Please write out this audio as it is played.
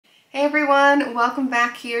Hey everyone, welcome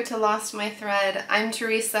back here to Lost My Thread. I'm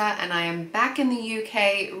Teresa and I am back in the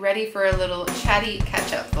UK ready for a little chatty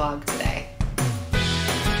catch-up vlog today.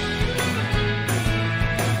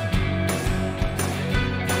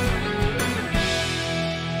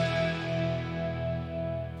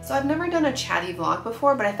 So I've never done a chatty vlog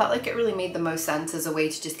before, but I felt like it really made the most sense as a way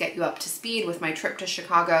to just get you up to speed with my trip to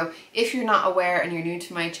Chicago. If you're not aware and you're new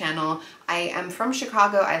to my channel, I am from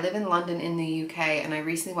Chicago. I live in London in the UK, and I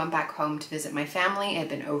recently went back home to visit my family. It had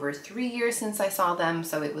been over 3 years since I saw them,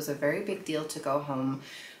 so it was a very big deal to go home.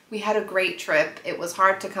 We had a great trip. It was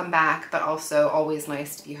hard to come back, but also always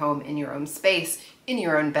nice to be home in your own space, in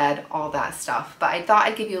your own bed, all that stuff. But I thought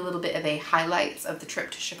I'd give you a little bit of a highlights of the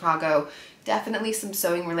trip to Chicago. Definitely some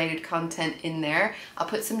sewing related content in there. I'll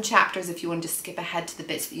put some chapters if you want to skip ahead to the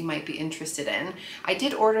bits that you might be interested in. I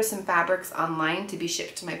did order some fabrics online to be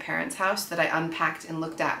shipped to my parents' house that I unpacked and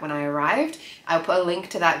looked at when I arrived. I'll put a link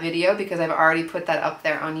to that video because I've already put that up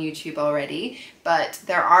there on YouTube already. But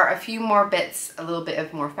there are a few more bits, a little bit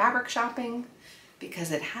of more fabric shopping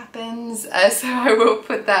because it happens. So I will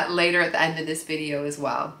put that later at the end of this video as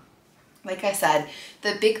well. Like I said,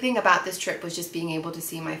 the big thing about this trip was just being able to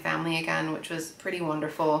see my family again, which was pretty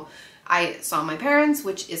wonderful. I saw my parents,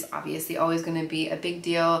 which is obviously always going to be a big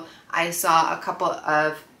deal. I saw a couple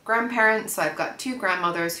of grandparents, so I've got two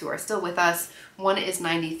grandmothers who are still with us. One is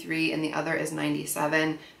 93 and the other is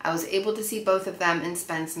 97. I was able to see both of them and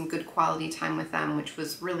spend some good quality time with them, which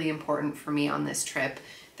was really important for me on this trip.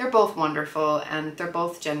 They're both wonderful and they're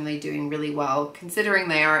both generally doing really well. Considering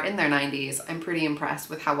they are in their 90s, I'm pretty impressed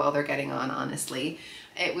with how well they're getting on, honestly.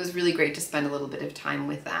 It was really great to spend a little bit of time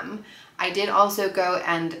with them. I did also go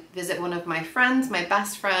and visit one of my friends, my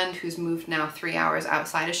best friend, who's moved now 3 hours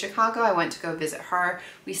outside of Chicago. I went to go visit her.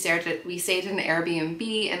 We stayed in an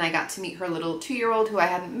Airbnb and I got to meet her little 2-year-old who I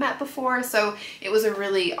hadn't met before, so it was a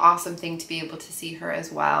really awesome thing to be able to see her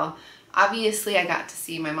as well. Obviously, I got to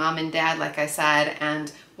see my mom and dad, like I said,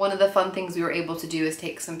 and one of the fun things we were able to do is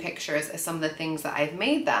take some pictures of some of the things that I've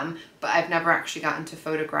made them, but I've never actually gotten to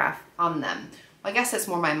photograph on them. Well, I guess it's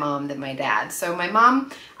more my mom than my dad. So my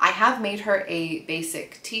mom, I have made her a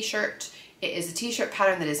basic t-shirt. It is a t-shirt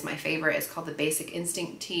pattern that is my favorite. It's called the Basic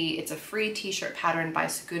Instinct Tee. It's a free t-shirt pattern by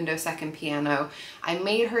Segundo Second Piano. I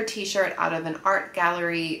made her t-shirt out of an art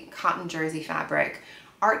gallery cotton jersey fabric.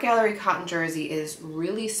 Art Gallery cotton jersey is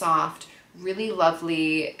really soft, really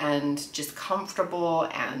lovely, and just comfortable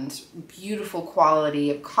and beautiful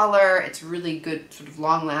quality of color. It's really good, sort of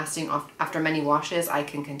long lasting after many washes, I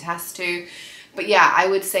can contest to. But yeah, I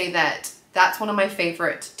would say that that's one of my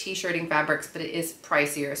favorite t-shirting fabrics, but it is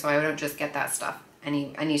pricier, so I don't just get that stuff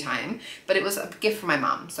anytime. But it was a gift for my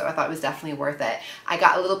mom, so I thought it was definitely worth it. I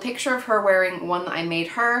got a little picture of her wearing one that I made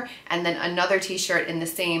her, and then another t-shirt in the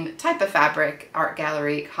same type of fabric, Art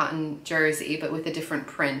Gallery cotton jersey, but with a different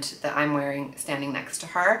print that I'm wearing standing next to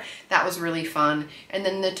her. That was really fun. And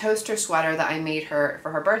then the toaster sweater that I made her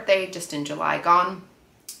for her birthday just in July gone.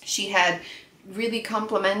 She had really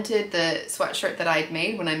complimented the sweatshirt that I'd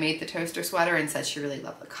made when I made the toaster sweater and said she really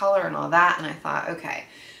loved the color and all that, and I thought, okay,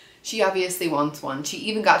 she obviously wants one. She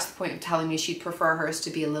even got to the point of telling me she'd prefer hers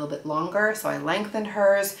to be a little bit longer, so I lengthened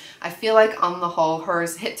hers. I feel like on the whole,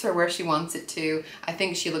 hers hits her where she wants it to. I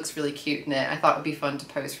think she looks really cute in it. I thought it would be fun to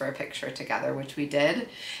pose for a picture together, which we did.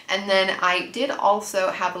 And then I did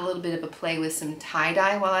also have a little bit of a play with some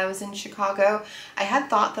tie-dye while I was in Chicago. I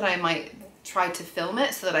had thought that I might try to film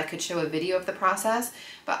it so that I could show a video of the process,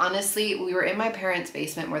 but honestly, we were in my parents'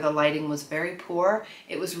 basement where the lighting was very poor.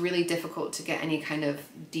 It was really difficult to get any kind of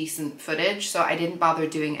decent footage, so I didn't bother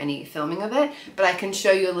doing any filming of it, but I can show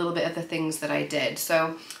you a little bit of the things that I did.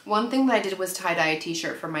 So one thing that I did was tie-dye a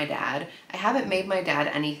t-shirt for my dad. I haven't made my dad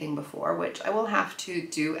anything before, which I will have to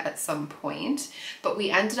do at some point, but we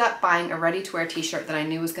ended up buying a ready-to-wear t-shirt that I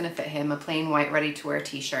knew was going to fit him, a plain white ready-to-wear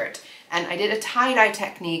t-shirt, and I did a tie-dye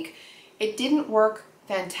technique. It didn't work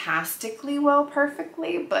fantastically well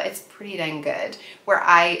perfectly, but it's pretty dang good, where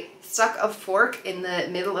I stuck a fork in the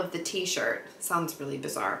middle of the t-shirt. Sounds really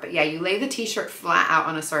bizarre, but yeah, you lay the t-shirt flat out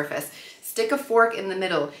on a surface, stick a fork in the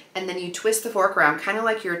middle, and then you twist the fork around, kind of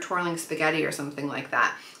like you're twirling spaghetti or something like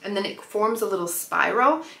that. And then it forms a little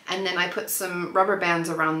spiral, and then I put some rubber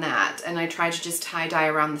bands around that, and I tried to just tie-dye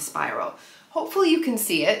around the spiral. Hopefully you can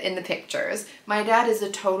see it in the pictures. My dad is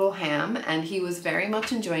a total ham, and he was very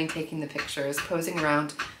much enjoying taking the pictures, posing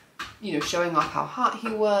around, you know, showing off how hot he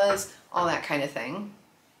was, all that kind of thing.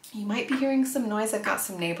 You might be hearing some noise. I've got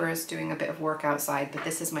some neighbors doing a bit of work outside, but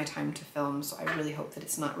this is my time to film, so I really hope that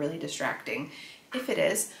it's not really distracting. If it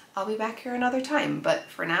is, I'll be back here another time, but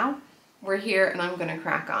for now, we're here and I'm gonna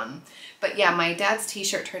crack on. But yeah, my dad's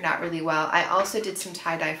t-shirt turned out really well. I also did some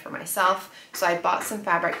tie-dye for myself. So I bought some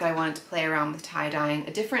fabric that I wanted to play around with tie-dyeing,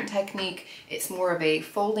 a different technique. It's more of a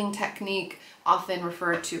folding technique, often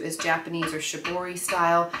referred to as Japanese or shibori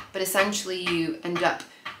style, but essentially you end up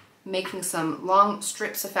making some long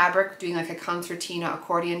strips of fabric, doing like a concertina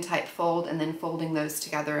accordion type fold, and then folding those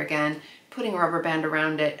together again, putting a rubber band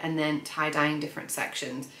around it, and then tie-dyeing different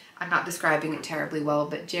sections. I'm not describing it terribly well,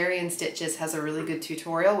 but Geri In Stitches has a really good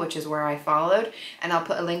tutorial, which is where I followed, and I'll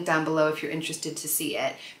put a link down below if you're interested to see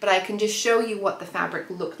it. But I can just show you what the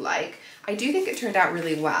fabric looked like. I do think it turned out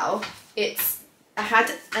really well.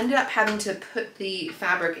 I ended up having to put the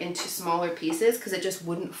fabric into smaller pieces because it just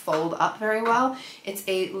wouldn't fold up very well. It's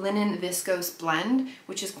a linen viscose blend,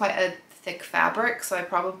 which is quite a thick fabric, so I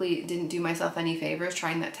probably didn't do myself any favors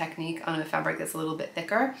trying that technique on a fabric that's a little bit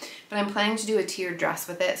thicker. But I'm planning to do a tiered dress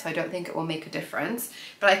with it, so I don't think it will make a difference.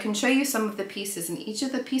 But I can show you some of the pieces, and each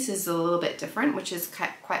of the pieces is a little bit different, which is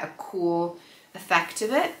quite a cool effect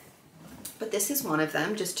to it. But this is one of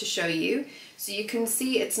them, just to show you. So you can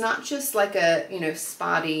see it's not just like a, you know,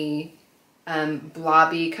 spotty,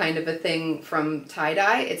 blobby kind of a thing from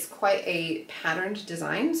tie-dye. It's quite a patterned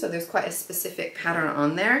design, so there's quite a specific pattern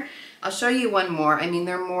on there. I'll show you one more. I mean,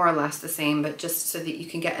 they're more or less the same, but just so that you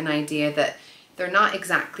can get an idea that they're not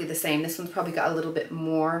exactly the same. This one's probably got a little bit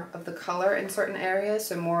more of the color in certain areas,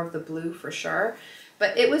 so more of the blue for sure.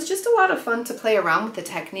 But it was just a lot of fun to play around with the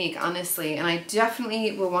technique, honestly, and I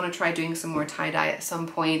definitely will want to try doing some more tie-dye at some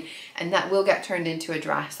point, and that will get turned into a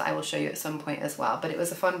dress that I will show you at some point as well. But it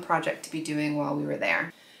was a fun project to be doing while we were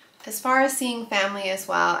there. As far as seeing family as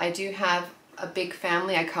well, I do have a big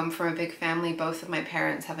family. I come from a big family. Both of my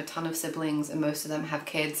parents have a ton of siblings and most of them have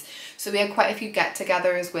kids. So we had quite a few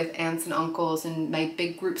get-togethers with aunts and uncles, and my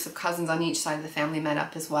big groups of cousins on each side of the family met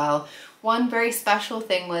up as well. One very special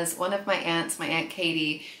thing was one of my aunts, my Aunt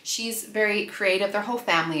Katie, she's very creative. Their whole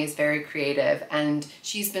family is very creative, and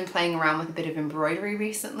she's been playing around with a bit of embroidery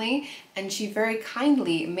recently, and she very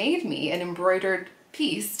kindly made me an embroidered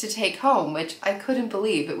piece to take home, which I couldn't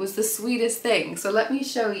believe. It was the sweetest thing. So let me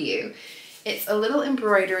show you. It's a little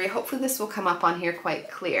embroidery. Hopefully this will come up on here quite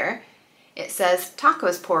clear. It says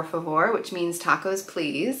tacos por favor, which means tacos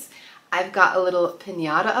please. I've got a little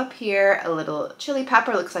piñata up here, a little chili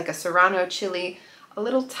pepper, looks like a serrano chili, a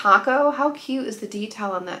little taco. How cute is the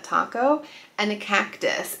detail on that taco? And a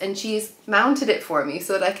cactus. And she's mounted it for me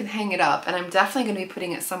so that I can hang it up. And I'm definitely going to be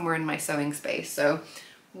putting it somewhere in my sewing space. So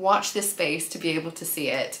watch this space to be able to see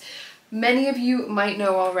it. Many of you might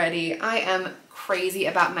know already, I am crazy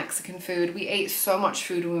about Mexican food. We ate so much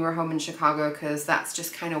food when we were home in Chicago because that's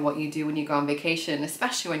just kind of what you do when you go on vacation,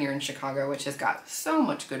 especially when you're in Chicago, which has got so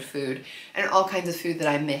much good food and all kinds of food that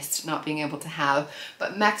I missed not being able to have.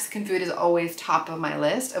 But Mexican food is always top of my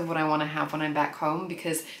list of what I want to have when I'm back home,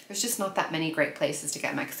 because there's just not that many great places to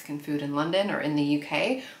get Mexican food in London or in the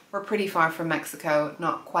UK. We're pretty far from Mexico,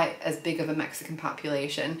 not quite as big of a Mexican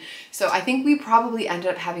population. So I think we probably ended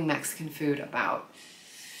up having Mexican food about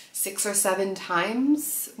 6 or 7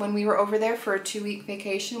 times when we were over there for a 2-week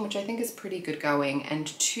vacation, which I think is pretty good going, and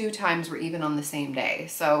 2 times were even on the same day.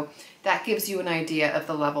 So that gives you an idea of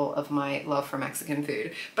the level of my love for Mexican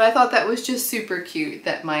food. But I thought that was just super cute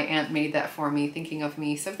that my aunt made that for me, thinking of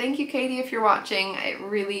me. So thank you, Katie, if you're watching. It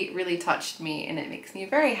really, really touched me, and it makes me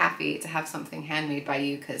very happy to have something handmade by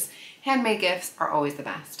you, because handmade gifts are always the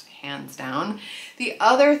best, hands down. The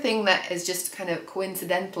other thing that is just kind of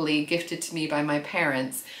coincidentally gifted to me by my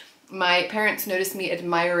parents noticed me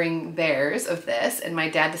admiring theirs of this, and my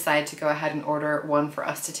dad decided to go ahead and order one for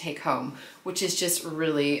us to take home, which is just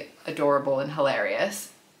really adorable and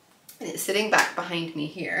hilarious. And it's sitting back behind me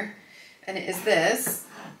here, and it is this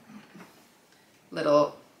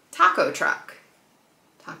little taco truck.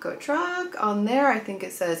 Taco truck on there, I think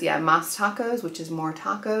it says, yeah, más tacos, which is more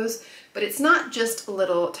tacos, but it's not just a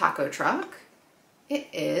little taco truck. It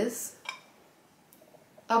is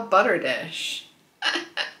a butter dish.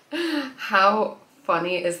 How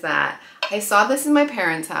funny is that? I saw this in my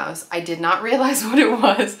parents' house. I did not realize what it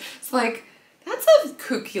was. It's like, that's a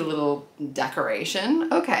kooky little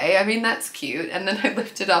decoration. Okay, I mean, that's cute. And then I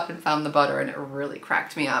lifted up and found the butter, and it really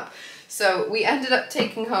cracked me up. So we ended up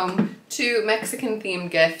taking home 2 Mexican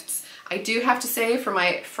themed gifts. I do have to say, for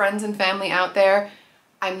my friends and family out there,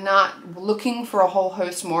 I'm not looking for a whole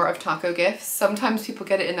host more of taco gifts. Sometimes people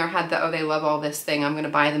get it in their head that, oh, they love all this thing, I'm gonna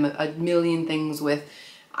buy them a million things with,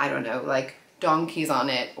 I don't know, like donkeys on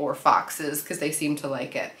it or foxes, because they seem to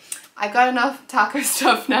like it. I've got enough taco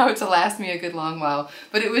stuff now to last me a good long while,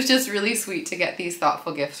 but it was just really sweet to get these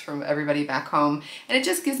thoughtful gifts from everybody back home, and it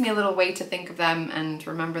just gives me a little way to think of them and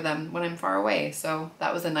remember them when I'm far away, so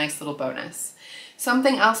that was a nice little bonus.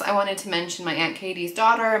 Something else I wanted to mention, my Aunt Katie's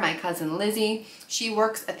daughter, my cousin Lizzie, she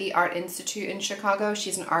works at the Art Institute in Chicago.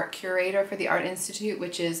 She's an art curator for the Art Institute,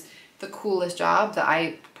 which is the coolest job that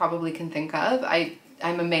I probably can think of.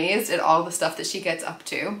 I'm amazed at all the stuff that she gets up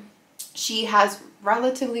to. She has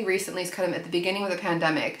relatively recently, kind of at the beginning of the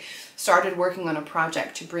pandemic, started working on a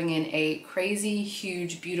project to bring in a crazy,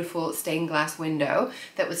 huge, beautiful stained glass window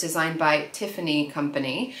that was designed by Tiffany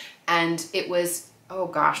Company. And it was, oh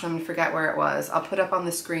gosh, I'm gonna forget where it was. I'll put up on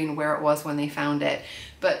the screen where it was when they found it.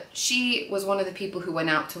 But she was one of the people who went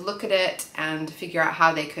out to look at it and figure out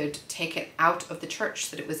how they could take it out of the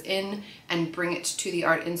church that it was in and bring it to the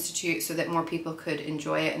Art Institute so that more people could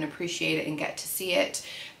enjoy it and appreciate it and get to see it.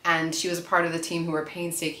 And she was a part of the team who were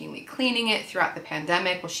painstakingly cleaning it throughout the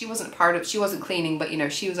pandemic. Well, she wasn't cleaning, but you know,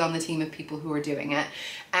 she was on the team of people who were doing it.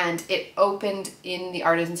 And it opened in the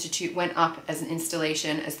Art Institute, went up as an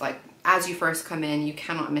installation, as you first come in, you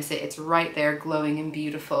cannot miss it. It's right there, glowing and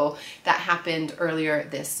beautiful. That happened earlier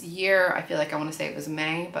this year. I feel like I want to say it was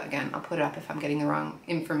May, but again, I'll put it up if I'm getting the wrong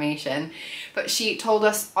information. But she told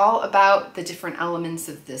us all about the different elements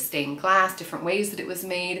of the stained glass, different ways that it was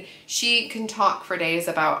made. She can talk for days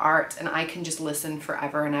about art, and I can just listen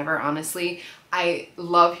forever and ever, honestly. I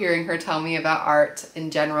love hearing her tell me about art in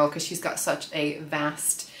general because she's got such a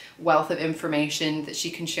vast wealth of information that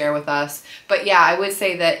she can share with us. But yeah, I would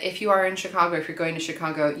say that if you are in Chicago, if you're going to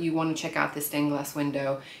Chicago, you want to check out this stained glass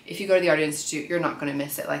window. If you go to the Art Institute, you're not going to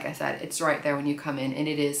miss it. Like I said, it's right there when you come in, and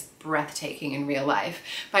it is breathtaking in real life.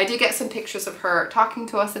 But I did get some pictures of her talking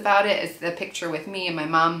to us about it. It's the picture with me and my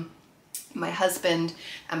mom, my husband,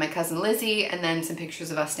 and my cousin Lizzie, and then some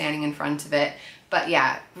pictures of us standing in front of it. But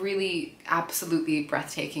yeah, really absolutely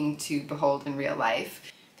breathtaking to behold in real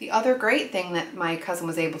life. The other great thing that my cousin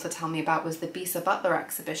was able to tell me about was the Bisa Butler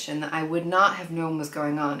Exhibition that I would not have known was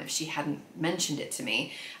going on if she hadn't mentioned it to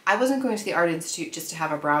me. I wasn't going to the Art Institute just to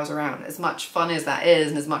have a browse around. As much fun as that is,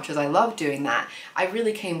 and as much as I love doing that, I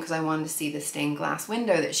really came because I wanted to see the stained glass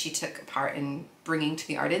window that she took part in bringing to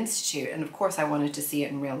the Art Institute, and of course I wanted to see it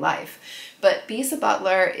in real life. But Bisa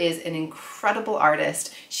Butler is an incredible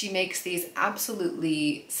artist. She makes these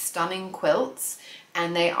absolutely stunning quilts,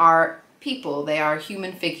 and they are people, they are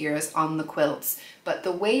human figures on the quilts, but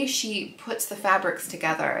the way she puts the fabrics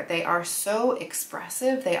together, they are so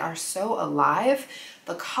expressive, they are so alive.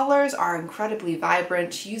 The colors are incredibly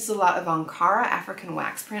vibrant. She uses a lot of Ankara, African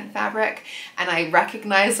wax print fabric, and I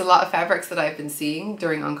recognized a lot of fabrics that I've been seeing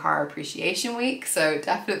during Ankara Appreciation Week, so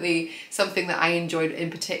definitely something that I enjoyed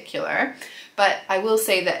in particular. But I will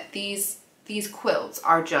say that these quilts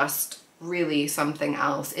are just really something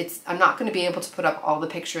else. I'm not going to be able to put up all the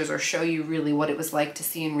pictures or show you really what it was like to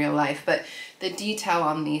see in real life, but the detail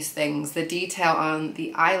on these things, the detail on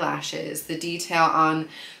the eyelashes, the detail on,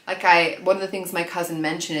 one of the things my cousin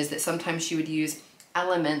mentioned is that sometimes she would use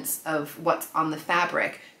elements of what's on the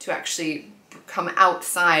fabric to actually come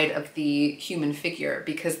outside of the human figure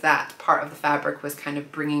because that part of the fabric was kind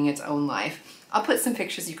of bringing its own life. I'll put some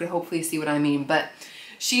pictures, you can hopefully see what I mean, but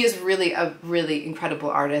she is really a really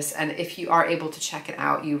incredible artist, and if you are able to check it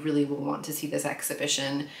out, you really will want to see this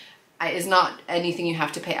exhibition. It's not anything you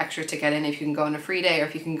have to pay extra to get in. If you can go on a free day, or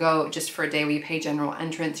if you can go just for a day where you pay general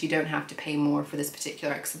entrance, you don't have to pay more for this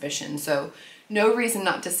particular exhibition. So no reason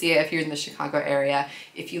not to see it if you're in the Chicago area.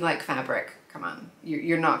 If you like fabric, come on,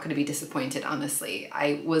 you're not going to be disappointed, honestly.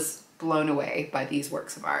 I was blown away by these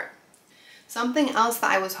works of art. Something else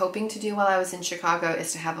that I was hoping to do while I was in Chicago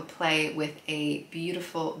is to have a play with a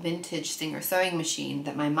beautiful vintage Singer sewing machine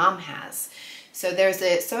that my mom has. So there's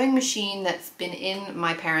a sewing machine that's been in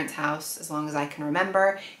my parents' house as long as I can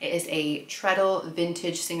remember. It is a treadle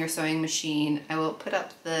vintage Singer sewing machine. I will put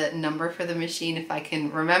up the number for the machine if I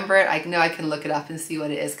can remember it. I know I can look it up and see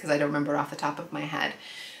what it is because I don't remember it off the top of my head.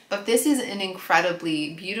 But this is an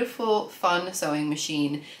incredibly beautiful, fun sewing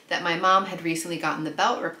machine that my mom had recently gotten the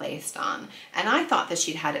belt replaced on. And I thought that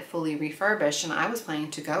she'd had it fully refurbished, and I was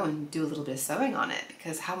planning to go and do a little bit of sewing on it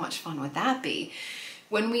because how much fun would that be?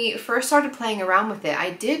 When we first started playing around with it, I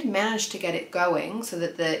did manage to get it going so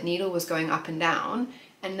that the needle was going up and down.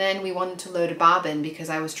 And then we wanted to load a bobbin because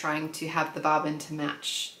I was trying to have the bobbin to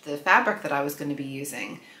match the fabric that I was going to be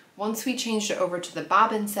using. Once we changed it over to the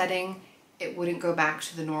bobbin setting, it wouldn't go back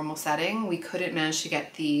to the normal setting. We couldn't manage to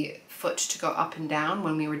get the foot to go up and down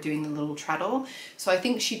when we were doing the little treadle. So I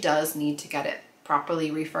think she does need to get it properly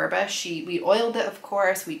refurbished. We oiled it, of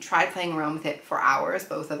course. We tried playing around with it for hours.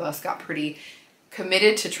 Both of us got pretty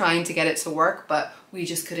committed to trying to get it to work, but we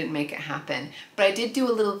just couldn't make it happen. But I did do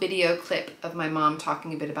a little video clip of my mom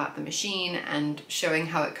talking a bit about the machine and showing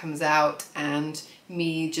how it comes out, and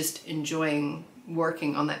me just enjoying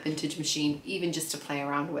working on that vintage machine, even just to play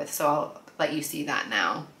around with. So I'll let you see that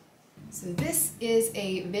now. So this is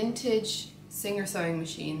a vintage Singer sewing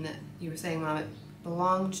machine that you were saying, Mom, it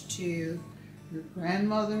belonged to your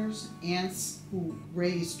grandmother's aunts who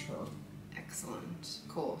raised her. Excellent.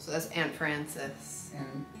 Cool. So that's Aunt Frances.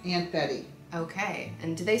 And Aunt Betty. Okay.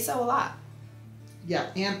 And do they sew a lot? Yeah,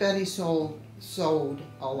 Aunt Betty sewed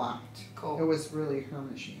a lot. Cool. It was really her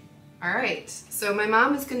machine. All right. So my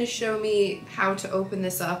mom is going to show me how to open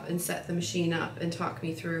this up and set the machine up and talk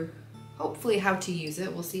me through hopefully how to use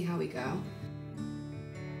it. We'll see how we go.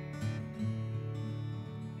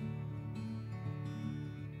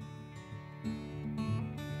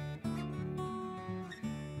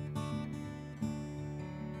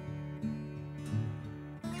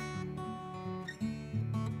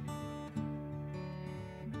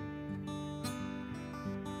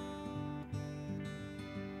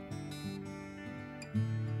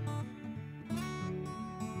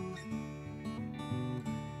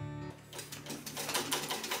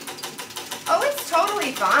 Oh, it's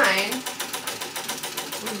totally fine.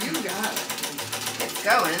 Well, you got it. It's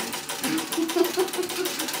going.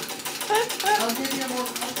 I'll give you a more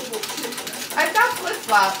comfortable chair. I've got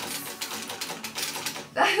flip-flops.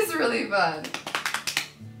 That is really fun.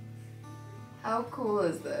 How cool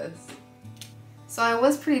is this? So I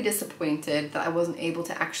was pretty disappointed that I wasn't able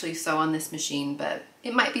to actually sew on this machine, but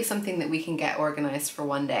it might be something that we can get organized for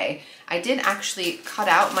one day. I did actually cut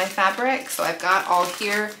out my fabric, so I've got all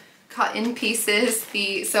here cut in pieces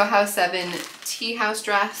the Sew House 7 tea house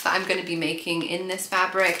dress that I'm going to be making in this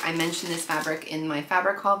fabric. I mentioned this fabric in my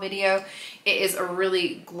fabric haul video. It is a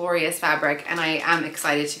really glorious fabric, and I am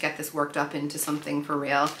excited to get this worked up into something for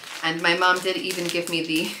real. And my mom did even give me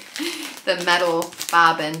the metal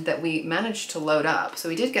bobbin that we managed to load up. So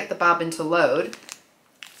we did get the bobbin to load.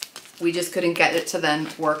 We just couldn't get it to then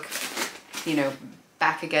work, you know,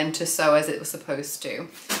 back again to sew as it was supposed to.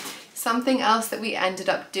 Something else that we ended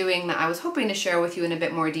up doing that I was hoping to share with you in a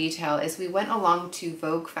bit more detail is we went along to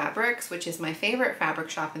Vogue Fabrics, which is my favorite fabric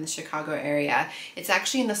shop in the Chicago area. It's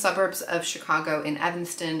actually in the suburbs of Chicago in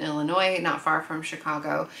Evanston, Illinois, not far from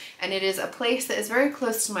Chicago. And it is a place that is very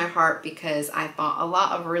close to my heart because I bought a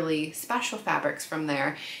lot of really special fabrics from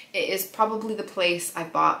there. It is probably the place I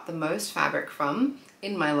bought the most fabric from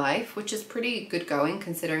in my life, which is pretty good going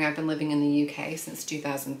considering I've been living in the UK since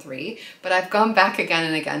 2003, but I've gone back again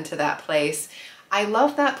and again to that place. I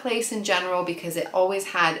love that place in general because it always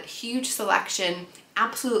had huge selection,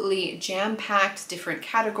 absolutely jam-packed, different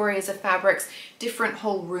categories of fabrics, different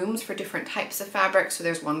whole rooms for different types of fabrics. So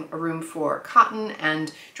there's a room for cotton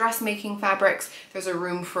and dressmaking fabrics. There's a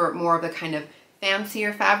room for more of the kind of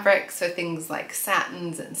fancier fabrics, so things like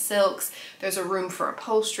satins and silks. There's a room for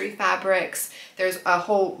upholstery fabrics. There's a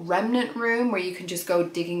whole remnant room where you can just go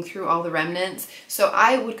digging through all the remnants. So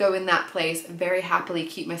I would go in that place very happily,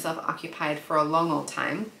 keep myself occupied for a long old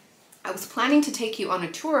time. I was planning to take you on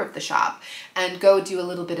a tour of the shop and go do a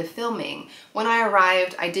little bit of filming. When I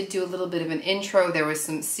arrived, I did do a little bit of an intro. There was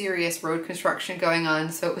some serious road construction going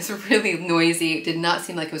on, so it was really noisy. It did not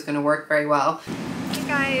seem like it was going to work very well. Hey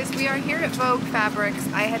guys, we are here at Vogue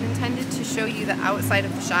Fabrics. I had intended to show you the outside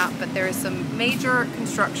of the shop, but there is some major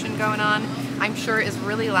construction going on. I'm sure it is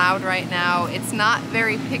really loud right now. It's not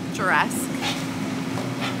very picturesque.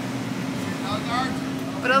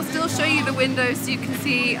 But I'll still show you the windows so you can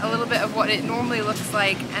see a little bit of what it normally looks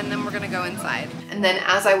like, and then we're gonna go inside. And then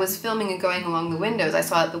as I was filming and going along the windows, I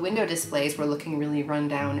saw that the window displays were looking really run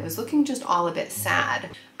down. It was looking just all a bit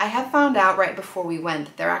sad. I have found out right before we went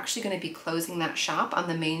that they're actually going to be closing that shop on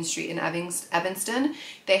the main street in Evanston.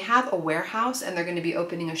 They have a warehouse and they're going to be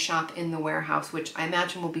opening a shop in the warehouse, which I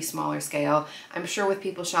imagine will be smaller scale. I'm sure with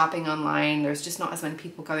people shopping online, there's just not as many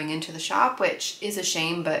people going into the shop, which is a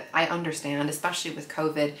shame, but I understand, especially with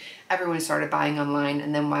COVID, everyone started buying online,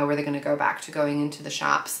 and then why were they going to go back to going into the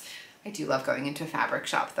shops? I do love going into a fabric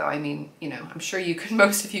shop though. I mean, you know, I'm sure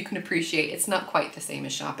most of you can appreciate it's not quite the same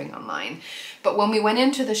as shopping online. But when we went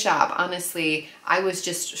into the shop, honestly, I was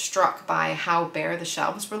just struck by how bare the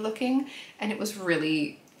shelves were looking, and it was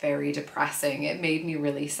really very depressing. It made me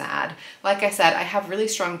really sad. Like I said, I have really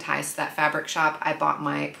strong ties to that fabric shop. I bought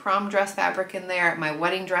my prom dress fabric in there, my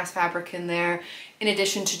wedding dress fabric in there, in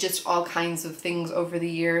addition to just all kinds of things over the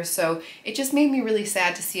years. So it just made me really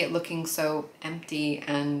sad to see it looking so empty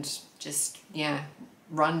and just, yeah,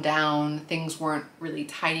 run down, things weren't really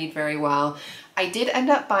tidied very well. I did end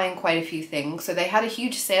up buying quite a few things. So they had a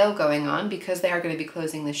huge sale going on because they are going to be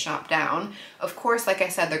closing this shop down. Of course, like I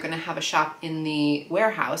said, they're going to have a shop in the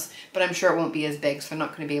warehouse, but I'm sure it won't be as big, so they're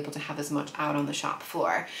not going to be able to have as much out on the shop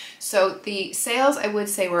floor. So the sales, I would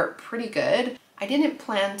say, were pretty good. I didn't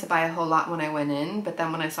plan to buy a whole lot when I went in, but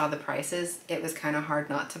then when I saw the prices, it was kind of hard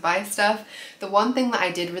not to buy stuff. The one thing that I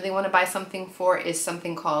did really want to buy something for is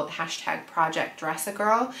something called #Project Dress a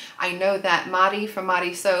Girl. I know that Mari from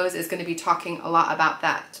Mari Sews is going to be talking a lot about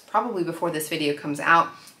that probably before this video comes out.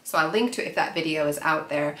 So I'll link to it if that video is out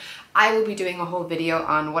there. I will be doing a whole video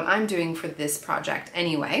on what I'm doing for this project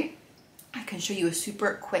anyway. I can show you a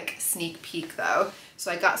super quick sneak peek though.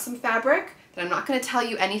 So I got some fabric that I'm not going to tell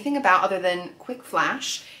you anything about other than quick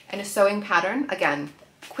flash and a sewing pattern. Again,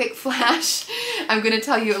 quick flash. I'm going to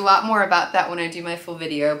tell you a lot more about that when I do my full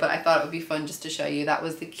video, but I thought it would be fun just to show you. That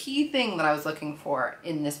was the key thing that I was looking for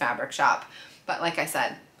in this fabric shop. But like I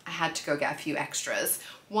said, I had to go get a few extras.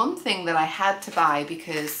 One thing that I had to buy,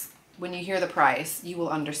 because when you hear the price, you will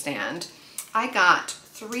understand. I got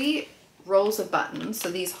 3 rolls of buttons,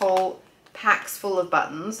 so these whole packs full of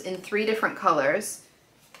buttons in 3 different colors.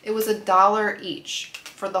 It was $1 each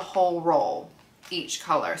for the whole roll, each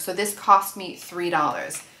color. So this cost me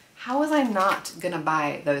 $3. How was I not gonna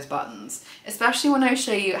buy those buttons? Especially when I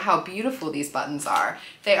show you how beautiful these buttons are.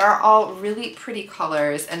 They are all really pretty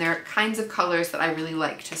colors, and they're kinds of colors that I really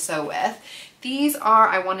like to sew with. These are,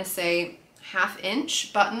 I wanna say, 1/2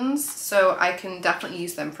 inch buttons, so I can definitely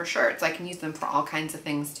use them for shirts. I can use them for all kinds of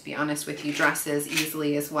things, to be honest with you, dresses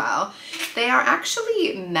easily as well. They are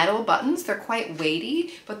actually metal buttons. They're quite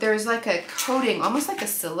weighty, but there's like a coating, almost like a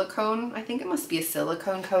silicone. I think it must be a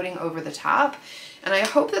silicone coating over the top. And I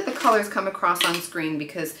hope that the colors come across on screen,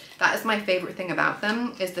 because that is my favorite thing about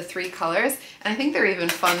them, is the 3 colors. And I think they're even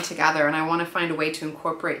fun together, and I want to find a way to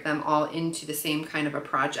incorporate them all into the same kind of a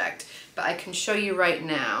project. But I can show you right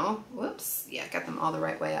now. Whoops, yeah, get them all the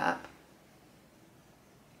right way up.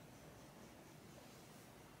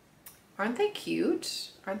 Aren't they cute?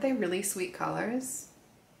 Aren't they really sweet colors?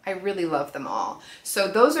 I really love them all. So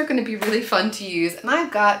those are going to be really fun to use, and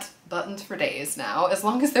I've got buttons for days now. As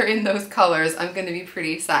long as they're in those colors, I'm going to be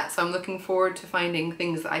pretty set. So I'm looking forward to finding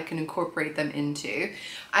things that I can incorporate them into.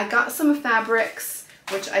 I got some fabrics,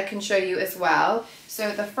 which I can show you as well.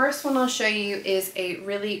 So the first one I'll show you is a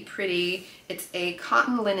really pretty, it's a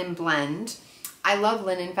cotton linen blend. I love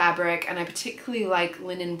linen fabric, and I particularly like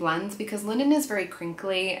linen blends because linen is very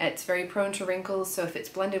crinkly. It's very prone to wrinkles, so if it's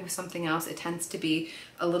blended with something else, it tends to be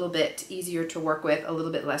a little bit easier to work with, a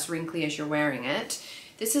little bit less wrinkly as you're wearing it.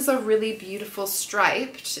 This is a really beautiful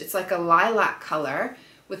striped, it's like a lilac color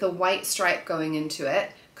with a white stripe going into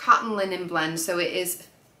it. Cotton linen blend, so it is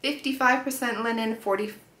 55% linen,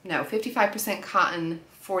 55% cotton,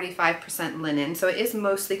 45% linen. So it is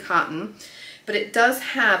mostly cotton, but it does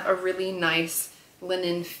have a really nice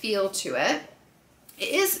linen feel to it. It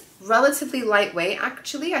is relatively lightweight,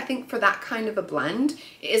 actually. I think for that kind of a blend,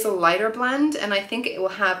 it is a lighter blend, and I think it will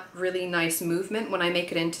have really nice movement when I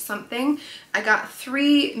make it into something. I got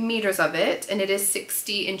 3 meters of it, and it is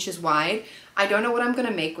 60 inches wide. I don't know what I'm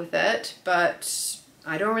gonna make with it, but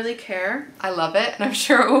I don't really care. I love it, and I'm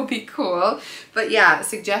sure it will be cool. But yeah,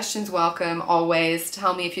 suggestions welcome always.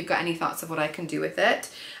 Tell me if you've got any thoughts of what I can do with it.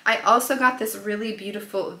 I also got this really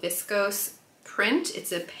beautiful viscose print.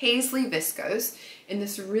 It's a paisley viscose in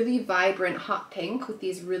this really vibrant hot pink with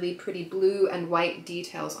these really pretty blue and white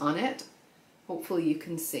details on it. Hopefully you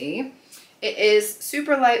can see. It is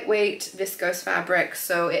super lightweight viscose fabric,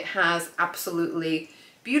 so it has absolutely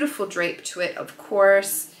beautiful drape to it, of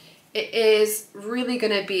course. It is really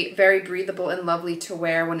going to be very breathable and lovely to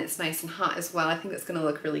wear when it's nice and hot as well. I think it's going to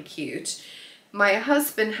look really cute. My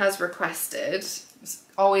husband has requested, it's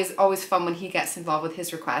always fun when he gets involved with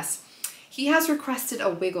his requests, he has requested a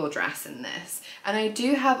wiggle dress in this. And I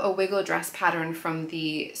do have a wiggle dress pattern from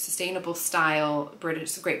the Sustainable Style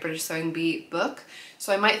Great British Sewing Bee book.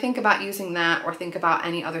 So I might think about using that, or think about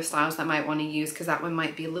any other styles that I might want to use, because that one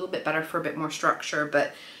might be a little bit better for a bit more structure.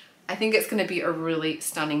 But I think it's going to be a really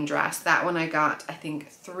stunning dress. That one I got, I think,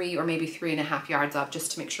 3 or maybe 3.5 yards of,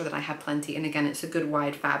 just to make sure that I have plenty. And again, it's a good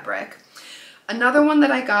wide fabric. Another one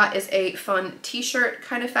that I got is a fun t-shirt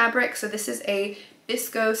kind of fabric. So this is a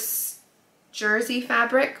viscose jersey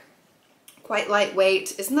fabric, quite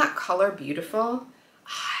lightweight. Isn't that color beautiful?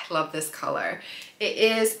 I love this color. It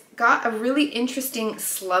is got a really interesting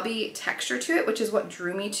slubby texture to it, which is what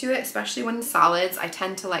drew me to it, especially when in solids. I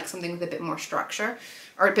tend to like something with a bit more structure,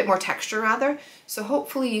 or a bit more texture rather. So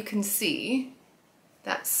hopefully you can see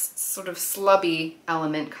that sort of slubby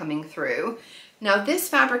element coming through. Now this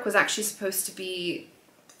fabric was actually supposed to be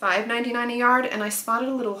 $5.99 a yard, and I spotted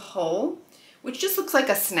a little hole, which just looks like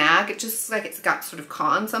a snag. It just looks like it's got sort of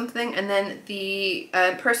caught on something. And then the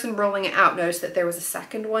person rolling it out noticed that there was a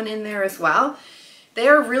second one in there as well. They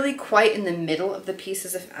are really quite in the middle of the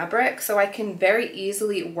pieces of fabric, so I can very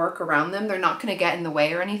easily work around them. They're not going to get in the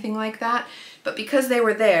way or anything like that. But because they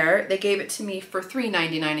were there, they gave it to me for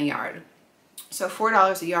 $3.99 a yard. So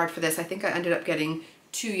 $4 a yard for this. I think I ended up getting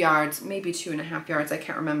 2 yards, maybe 2.5 yards, I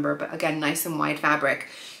can't remember, but again, nice and wide fabric.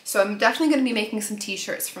 So I'm definitely going to be making some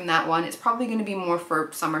t-shirts from that one. It's probably going to be more for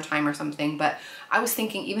summertime or something, but I was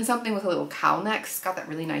thinking even something with a little cowl neck, it's got that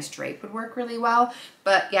really nice drape, would work really well.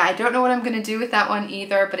 But yeah, I don't know what I'm going to do with that one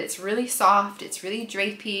either, but it's really soft, it's really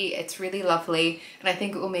drapey, it's really lovely, and I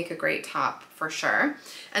think it will make a great top for sure.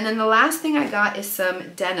 And then the last thing I got is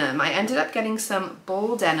some denim. I ended up getting some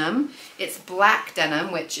bull denim. It's black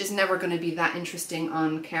denim, which is never going to be that interesting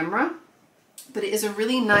on camera, but it is a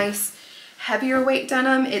really nice heavier weight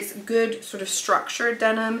denim. It's good sort of structured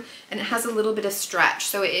denim, and it has a little bit of stretch.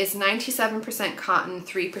 So it is 97% cotton,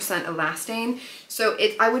 3% elastane. So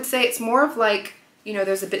I would say it's more of like, you know,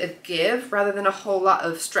 there's a bit of give rather than a whole lot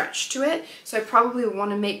of stretch to it. So I probably want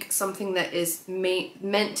to make something that is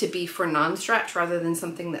meant to be for non-stretch rather than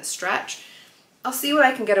something that's stretch. I'll see what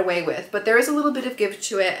I can get away with, but there is a little bit of give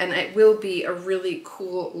to it, and it will be a really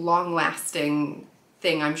cool, long-lasting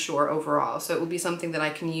thing, I'm sure, overall. So it will be something that I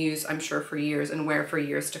can use, I'm sure, for years and wear for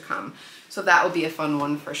years to come. So that will be a fun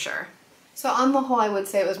one for sure. So on the whole, I would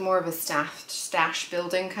say it was more of a stash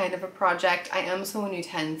building kind of a project. I am someone who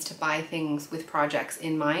tends to buy things with projects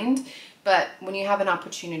in mind, but when you have an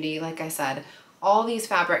opportunity, like I said, all these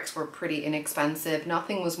fabrics were pretty inexpensive.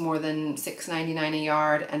 Nothing was more than $6.99 a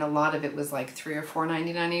yard, and a lot of it was like $3 or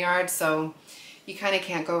 $4.99 a yard. So you kind of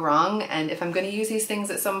can't go wrong. And if I'm going to use these things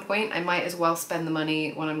at some point, I might as well spend the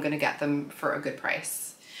money when I'm going to get them for a good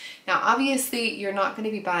price. Now, obviously, you're not going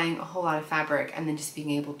to be buying a whole lot of fabric and then just being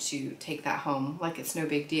able to take that home like it's no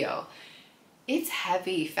big deal. It's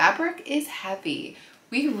heavy. Fabric is heavy.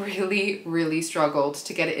 We really struggled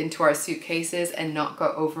to get it into our suitcases and not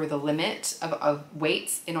go over the limit of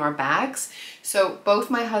weights in our bags. So both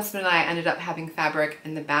my husband and I ended up having fabric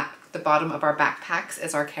in the bottom of our backpacks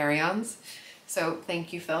as our carry-ons. So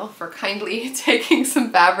thank you, Phil, for kindly taking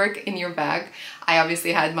some fabric in your bag. I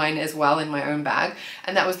obviously had mine as well in my own bag,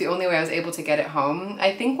 and that was the only way I was able to get it home.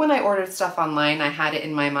 I think when I ordered stuff online, I had it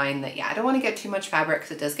in my mind that, yeah, I don't want to get too much fabric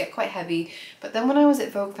because it does get quite heavy. But then when I was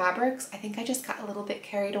at Vogue Fabrics, I think I just got a little bit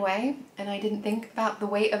carried away and I didn't think about the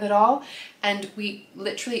weight of it all. And we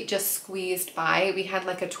literally just squeezed by. We had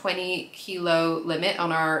like a 20-kilo limit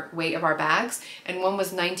on our weight of our bags, and one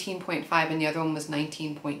was 19.5 and the other one was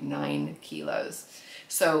 19.9 kilos.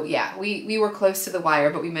 So yeah, we were close to the wire,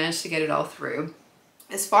 but we managed to get it all through.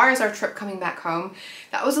 As far as our trip coming back home,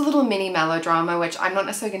 that was a little mini melodrama, which I'm not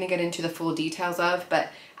necessarily going to get into the full details of, but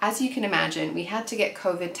as you can imagine, we had to get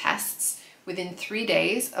COVID tests within 3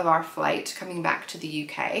 days of our flight coming back to the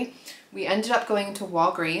UK. We ended up going to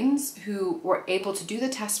Walgreens, who were able to do the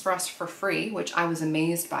test for us for free, which I was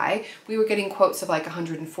amazed by. We were getting quotes of like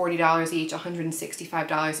 $140 each,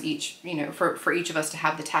 $165 each, you know, for each of us to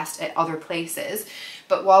have the test at other places.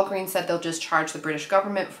 But Walgreens said they'll just charge the British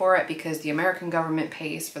government for it because the American government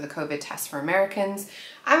pays for the COVID test for Americans.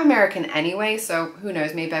 I'm American anyway, so who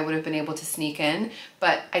knows, maybe I would have been able to sneak in,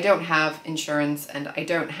 but I don't have insurance and I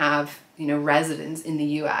don't have, you know, residence in the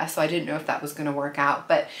US, so I didn't know if that was going to work out.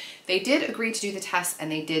 But they did agree to do the tests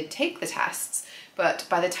and they did take the tests. But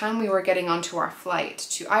by the time we were getting onto our flight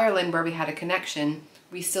to Ireland, where we had a connection,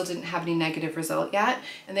 we still didn't have any negative result yet,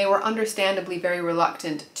 and they were understandably very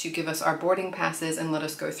reluctant to give us our boarding passes and let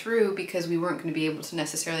us go through because we weren't going to be able to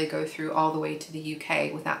necessarily go through all the way to the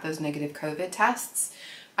UK without those negative COVID tests.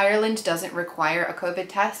 Ireland doesn't require a COVID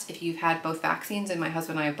test if you've had both vaccines, and my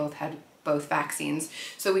husband and I have both had both vaccines.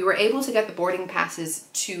 So we were able to get the boarding passes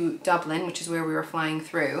to Dublin, which is where we were flying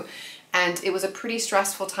through. And it was a pretty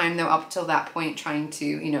stressful time though up till that point, trying to,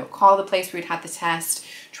 you know, call the place where we'd had the test,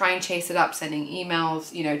 try and chase it up, sending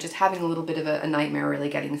emails, you know, just having a little bit of a nightmare really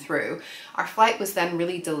getting through. Our flight was then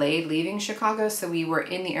really delayed leaving Chicago, so we were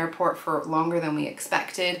in the airport for longer than we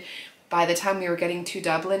expected. By the time we were getting to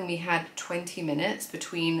Dublin, we had 20 minutes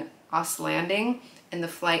between us landing and the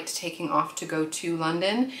flight taking off to go to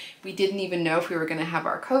London. We didn't even know if we were going to have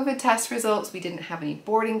our COVID test results. We didn't have any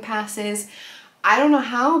boarding passes. I don't know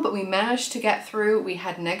how, but we managed to get through. We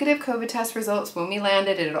had negative COVID test results when we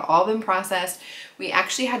landed. It had all been processed. We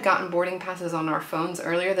actually had gotten boarding passes on our phones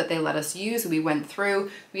earlier that they let us use. We went through.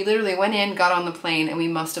 We literally went in, got on the plane, and we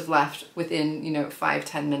must have left within, you know,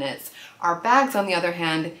 5-10 minutes. Our bags, on the other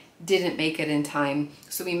hand, didn't make it in time.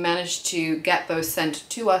 So we managed to get those sent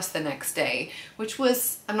to us the next day, which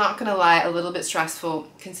was, I'm not gonna lie, a little bit stressful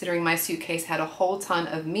considering my suitcase had a whole ton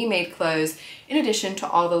of me-made clothes in addition to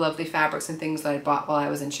all the lovely fabrics and things that I bought while I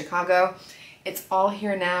was in Chicago. It's all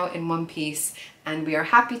here now in one piece, and we are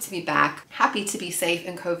happy to be back, happy to be safe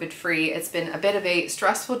and COVID-free. It's been a bit of a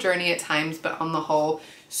stressful journey at times, but on the whole,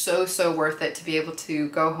 so worth it to be able to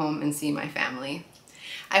go home and see my family.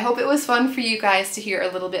 I hope it was fun for you guys to hear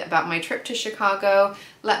a little bit about my trip to Chicago.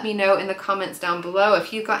 Let me know in the comments down below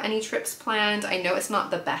if you've got any trips planned. I know it's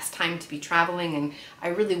not the best time to be traveling, and I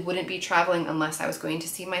really wouldn't be traveling unless I was going to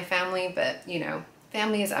see my family, but you know,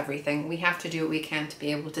 family is everything. We have to do what we can to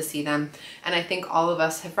be able to see them. And I think all of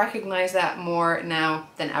us have recognized that more now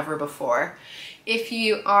than ever before. If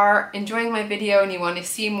you are enjoying my video and you want to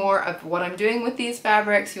see more of what I'm doing with these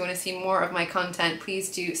fabrics, you want to see more of my content, please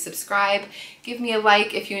do subscribe. Give me a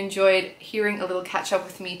like if you enjoyed hearing a little catch up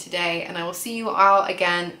with me today, and I will see you all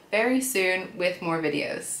again very soon with more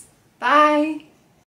videos. Bye!